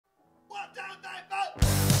Hey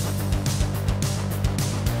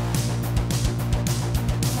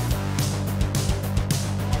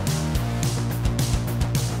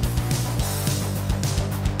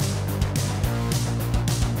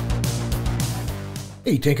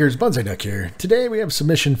Tankers, Bonsai Duck here. Today we have a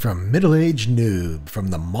submission from MiddleAgedNoob from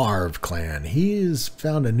the Marv clan. He has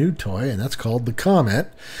found a new toy, and that's called the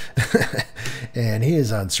Comet. And he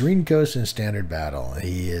is on Serene Coast in Standard Battle.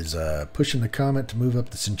 He is pushing the Comet to move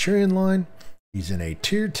up the Centurion line. He's in a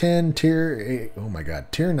Tier 10, Tier 8, oh my god,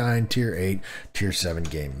 Tier 9, Tier 8, Tier 7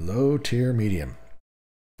 game. Low tier, medium.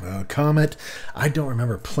 Comet, I don't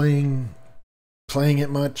remember playing it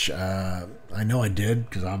much. I know I did,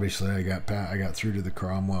 because obviously I got through to the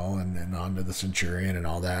Cromwell and onto the Centurion and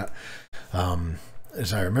all that.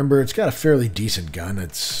 As I remember, it's got a fairly decent gun.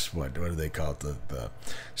 It's what do they call it? The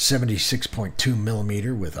 76.2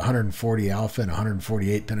 millimeter with 140 alpha and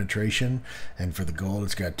 148 penetration. And for the gold,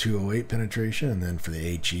 it's got 208 penetration, and then for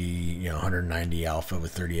the HE, 190 alpha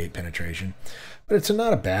with 38 penetration. But it's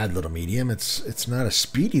not a bad little medium. It's not a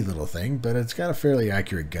speedy little thing, but it's got a fairly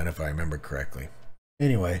accurate gun if I remember correctly.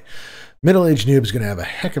 Anyway, MiddleAgedNoob is going to have a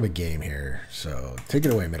heck of a game here, so take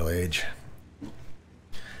it away, MiddleAge.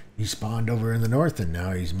 He spawned over in the north, and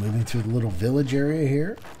now he's moving through the little village area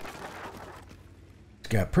here. He's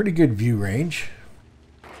got pretty good view range.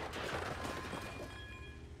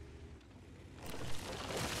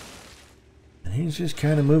 And he's just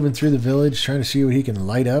kind of moving through the village, trying to see what he can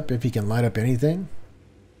light up, if he can light up anything.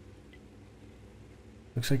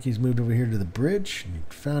 Looks like he's moved over here to the bridge and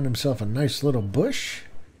found himself a nice little bush.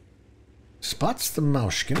 Spots the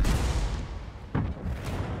Mauschkin.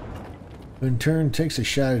 Who in turn takes a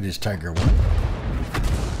shot at his Tiger One.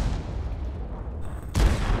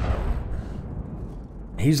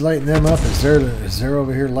 He's lighting them up as they're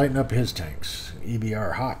over here lighting up his tanks.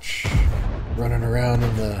 EBR Hotch running around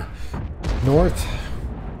in the north.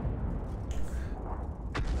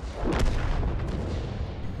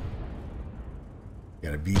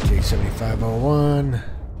 Got a VK7501,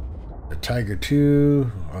 a Tiger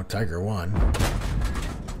 2, or Tiger 1.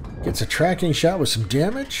 Gets a tracking shot with some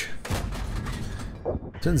damage.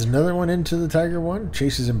 Sends another one into the Tiger 1,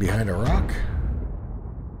 chases him behind a rock.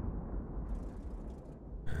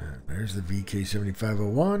 There's the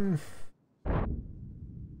VK7501. And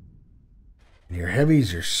your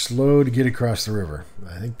heavies are slow to get across the river.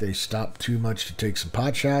 I think they stopped too much to take some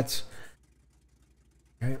pot shots.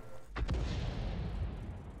 Okay.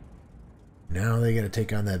 Now they got to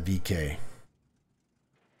take on that VK.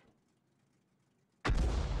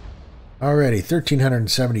 Already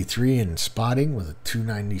 1,373 in spotting with a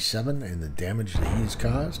 297 and the damage that he's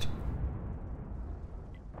caused.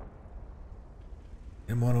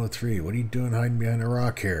 M103, what are you doing hiding behind a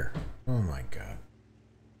rock here? Oh my god.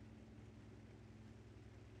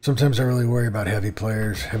 Sometimes I really worry about heavy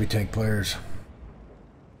players, heavy tank players.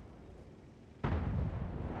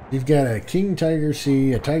 You've got a King Tiger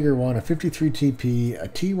C, a Tiger 1, a 53 TP, a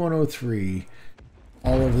T103,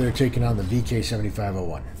 all over there taking on the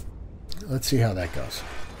VK7501. Let's see how that goes.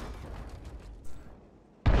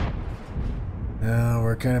 Now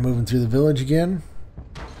we're kind of moving through the village again.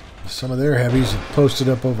 Some of their heavies have posted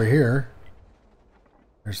up over here.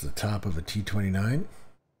 There's the top of a T29.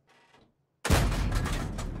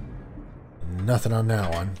 Nothing on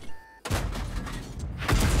that one.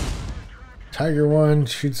 Tiger 1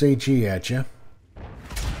 shoots HE at you.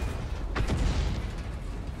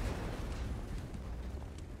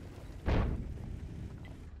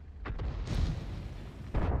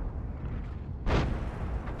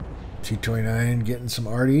 T29 getting some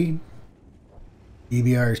RD.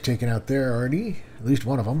 EBR is taking out their RD, at least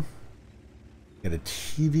one of them. Got a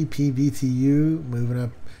TVP VTU moving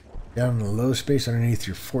up down in the low space underneath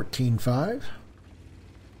your 14.5.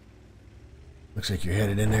 Looks like you're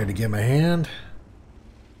headed in there to give him a hand.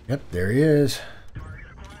 Yep, there he is.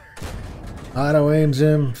 Auto aims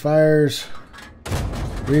him, fires,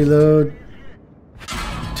 reload,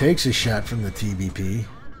 takes a shot from the TVP.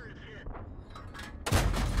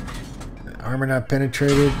 Armor not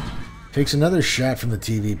penetrated, takes another shot from the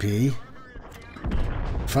TVP.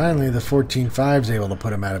 Finally, the 14.5 is able to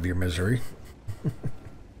put him out of your misery.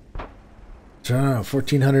 So,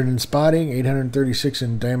 1,400 in spotting, 836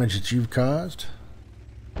 in damage that you've caused.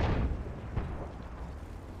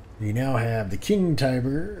 You now have the King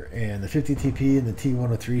Tiger and the 50 TP and the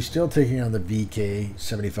T103 still taking on the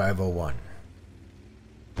VK7501.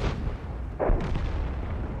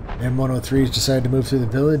 M103's decided to move through the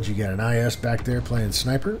village. You got an IS back there playing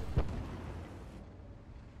sniper.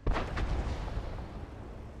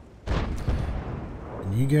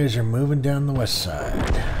 And you guys are moving down the west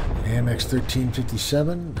side. AMX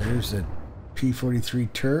 1357. There's the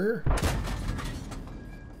P-43 Tur.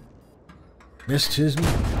 Missed his...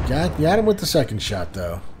 Got him with the second shot,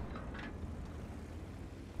 though.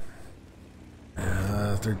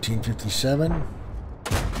 1357.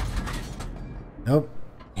 Nope.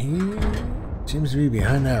 He seems to be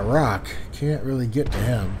behind that rock. Can't really get to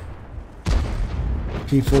him.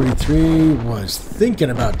 P-43 was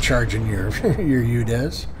thinking about charging your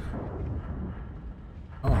UDES.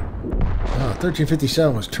 Oh.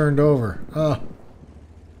 1357 was turned over. Oh.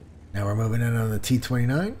 Now we're moving in on the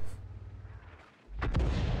T-29.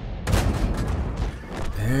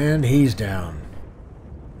 And he's down.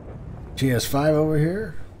 GS5 over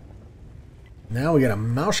here. Now we got a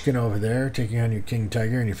Mauschkin over there taking on your King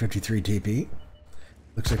Tiger and your 53 TP.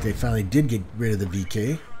 Looks like they finally did get rid of the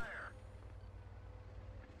VK.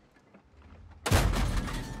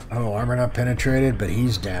 Oh, armor not penetrated, but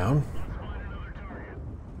he's down.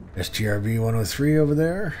 STRV 103 over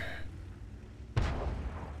there.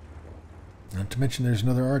 Not to mention there's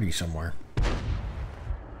another Artie somewhere.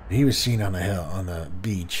 He was seen on the hill, on the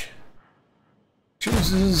beach.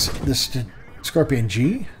 Chooses the Scorpion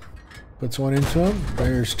G. Puts one into him.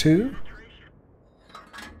 Fires two.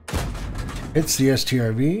 Hits the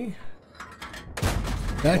STRV.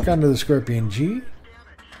 Back onto the Scorpion G.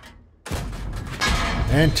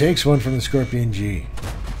 And takes one from the Scorpion G.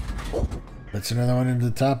 Puts another one into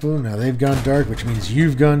the top of him. Now they've gone dark, which means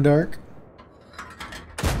you've gone dark.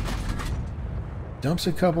 Dumps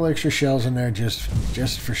a couple extra shells in there just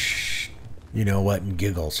for you know what, and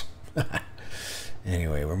giggles.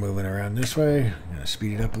 Anyway, we're moving around this way. I'm going to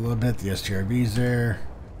speed it up a little bit. The STRV's there.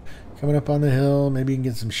 Coming up on the hill. Maybe you can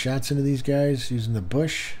get some shots into these guys using the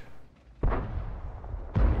bush.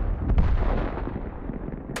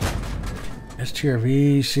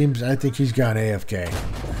 STRV seems, I think he's gone AFK.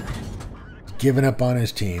 He's given up on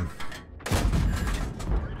his team.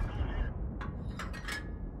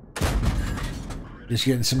 Just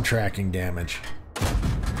getting some tracking damage.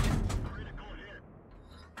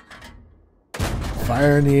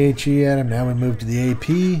 Firing the HE at him. Now we move to the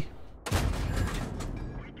AP.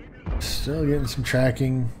 Still getting some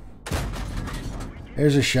tracking.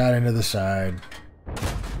 There's a shot into the side.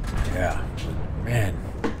 Yeah. Man.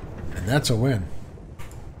 And that's a win.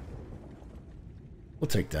 We'll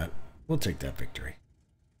take that. We'll take that victory.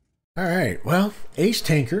 Alright. Well, Ace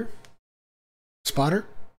Tanker. Spotter.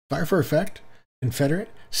 Fire for Effect. Confederate,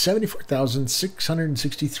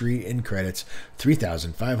 74,663 in credits,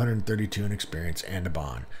 3,532 in experience, and a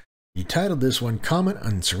bond. You titled this one Comet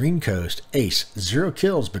on Serene Coast, Ace, 0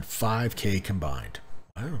 kills but 5k combined.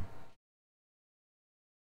 Wow.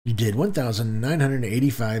 You did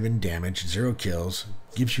 1,985 in damage, 0 kills,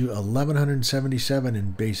 gives you 1,177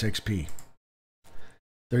 in base XP.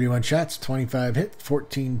 31 shots, 25 hit,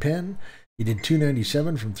 14 pen. You did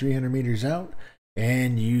 297 from 300 meters out.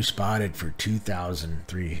 And you spotted for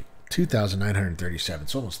 2,937.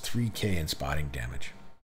 It's almost 3k in spotting damage.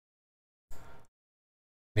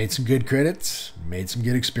 Made some good credits. Made some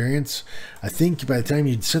good experience. I think by the time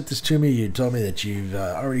you sent this to me, you told me that you've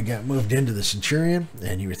already got moved into the Centurion,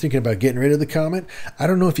 and you were thinking about getting rid of the Comet. I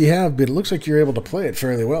don't know if you have, but it looks like you're able to play it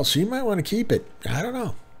fairly well, so you might want to keep it. I don't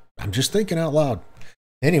know. I'm just thinking out loud.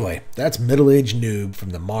 Anyway, that's MiddleAgedNoob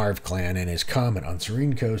from the Marv clan and his Comet on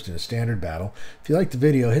Serene Coast in a standard battle. If you liked the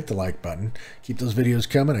video, hit the like button. Keep those videos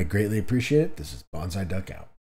coming. I greatly appreciate it. This is Bonsai Duck out.